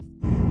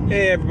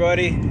Hey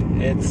everybody,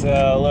 it's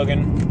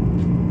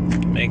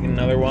Logan, making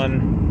another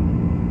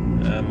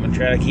one. I'm gonna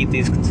try to keep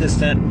these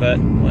consistent, but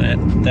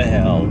what the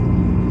hell.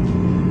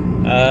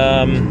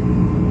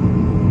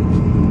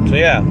 So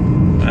yeah,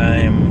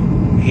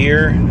 I'm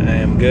here, I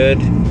am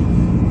good,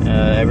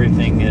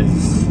 everything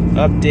is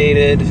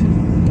updated,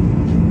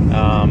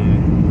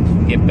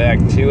 get back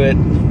to it.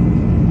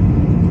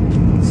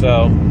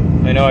 So,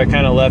 I know I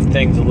kind of left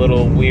things a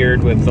little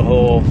weird with the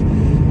whole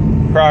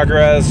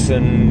progress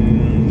and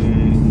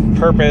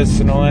purpose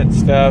and all that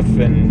stuff,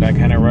 and I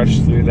kind of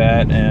rushed through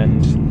that,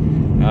 and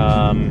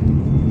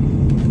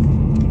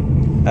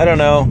I don't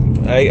know,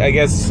 I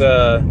guess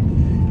I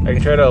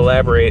can try to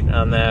elaborate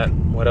on that,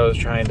 what I was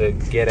trying to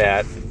get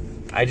at.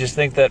 I just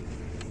think that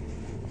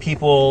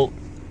people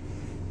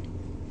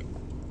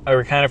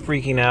are kind of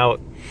freaking out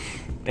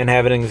and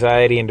having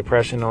anxiety and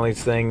depression and all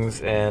these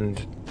things,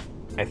 and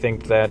I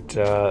think that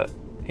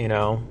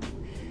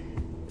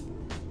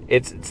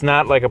it's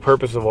not like a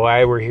purpose of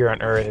why we're here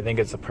on Earth. I think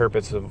it's a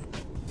purpose of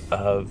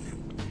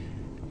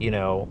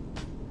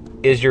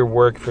is your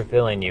work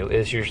fulfilling you?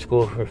 Is your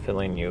school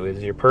fulfilling you?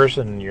 Is your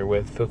person you're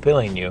with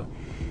fulfilling you?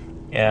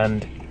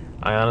 And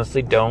I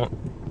honestly don't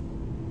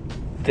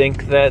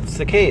think that's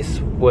the case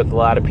with a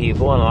lot of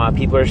people, and a lot of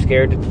people are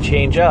scared to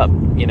change up.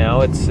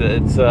 It's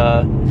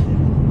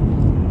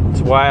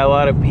why a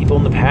lot of people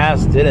in the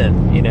past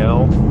didn't,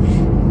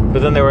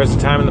 But then there was a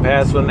time in the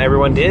past when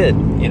everyone did,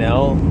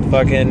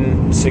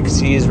 fucking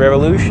 60s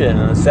revolution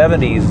and the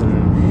 70s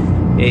and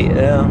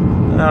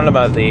I don't know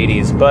about the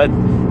 80s, but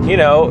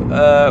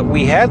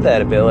we had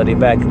that ability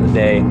back in the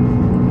day.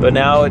 But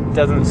now it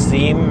doesn't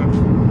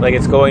seem like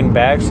it's going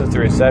back since the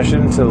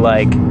recession to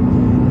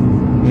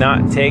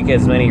not take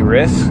as many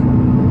risks.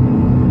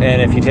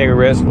 And if you take a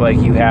risk,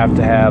 you have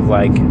to have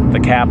the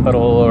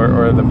capital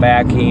or the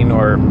backing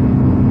or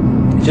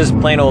just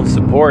plain old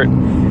support.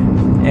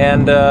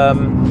 And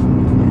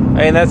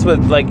that's what,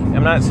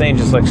 I'm not saying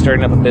just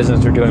starting up a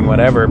business or doing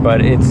whatever,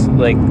 but it's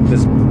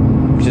this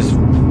just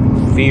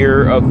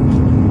fear of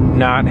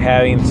not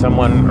having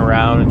someone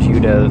around you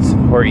to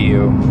support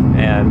you.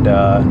 And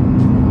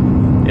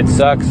it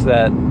sucks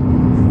that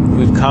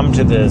we've come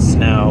to this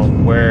now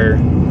where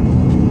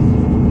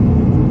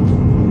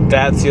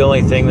that's the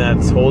only thing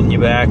that's holding you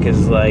back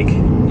is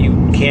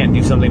you can't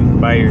do something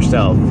by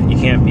yourself. You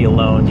can't be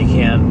alone. You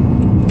can't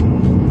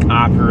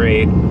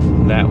operate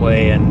that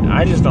way, and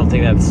I just don't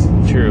think that's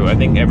true. I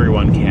think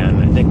everyone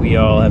can. I think we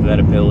all have that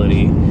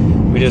ability.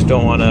 We just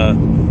don't want to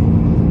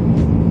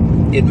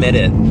admit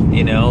it,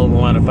 We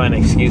want to find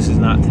excuses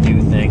not to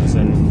do things,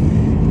 and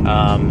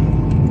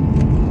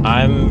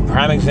I'm a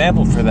prime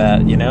example for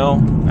that,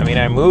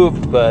 I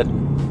moved, but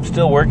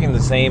still working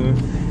the same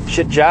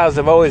shit jobs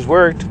I've always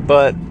worked,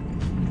 but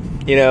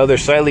they're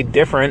slightly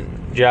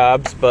different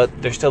jobs, but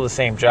they're still the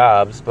same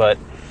jobs, but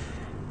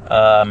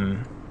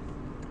I'm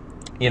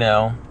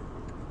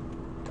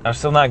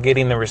still not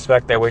getting the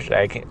respect I wish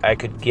I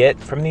could get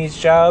from these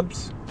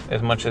jobs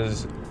as much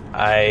as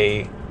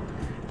I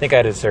think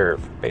I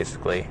deserve,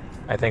 basically.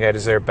 I think I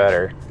deserve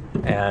better.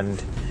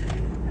 And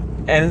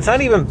it's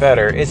not even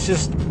better. It's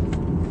just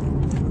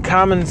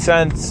common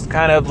sense,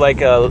 kind of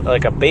like a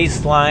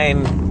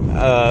baseline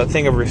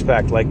thing of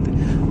respect, like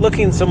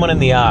looking someone in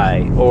the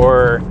eye,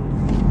 or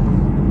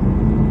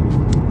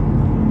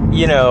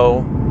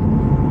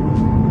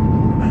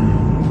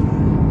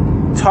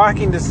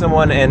talking to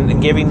someone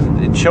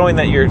and showing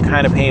that you're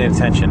kind of paying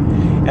attention.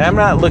 And I'm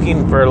not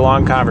looking for a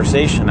long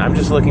conversation. I'm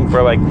just looking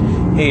for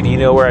hey, do you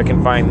know where I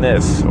can find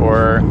this?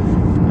 Or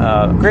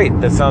great,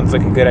 that sounds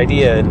like a good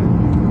idea. And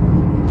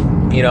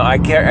I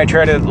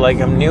try to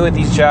I'm new at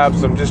these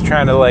jobs, so I'm just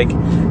trying to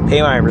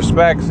pay my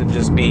respects and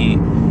just be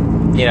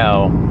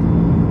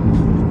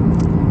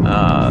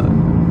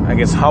I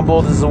guess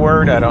humbled is the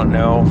word, I don't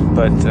know,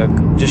 but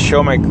just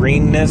show my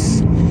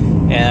greenness.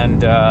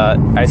 And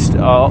I'm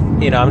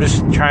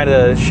just trying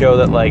to show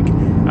that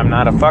I'm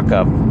not a fuck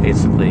up,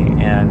 basically.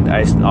 And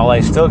all I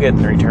still get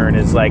in return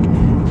is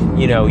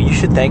you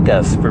should thank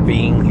us for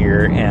being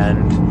here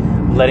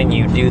and letting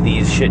you do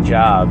these shit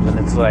jobs. And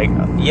it's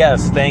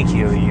yes, thank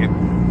you.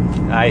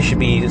 I should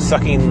be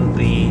sucking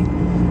the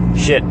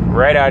shit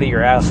right out of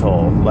your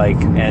asshole,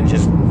 and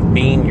just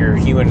being your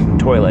human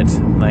toilet.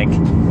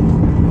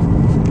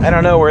 I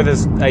don't know where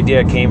this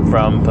idea came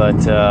from,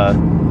 but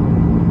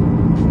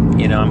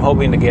I'm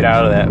hoping to get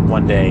out of that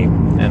one day,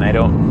 and I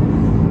don't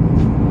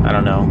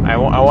know. I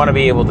want to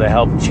be able to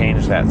help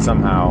change that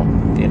somehow,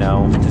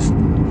 just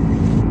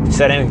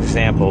set an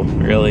example,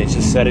 really.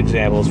 Just set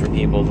examples for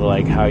people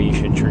to how you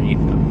should treat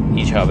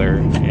each other,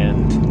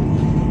 and,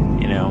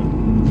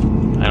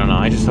 I don't know.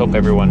 I just hope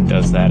everyone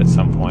does that at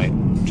some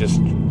point.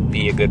 Just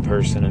be a good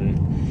person and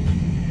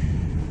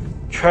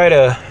try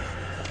to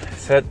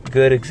set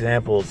good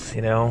examples,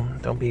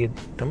 Don't be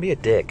a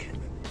dick.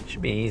 It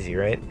should be easy,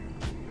 right?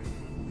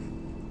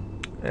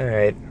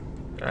 Alright.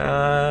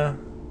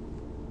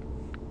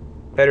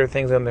 Better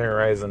things on the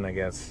horizon, I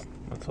guess.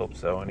 Let's hope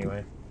so,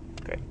 anyway.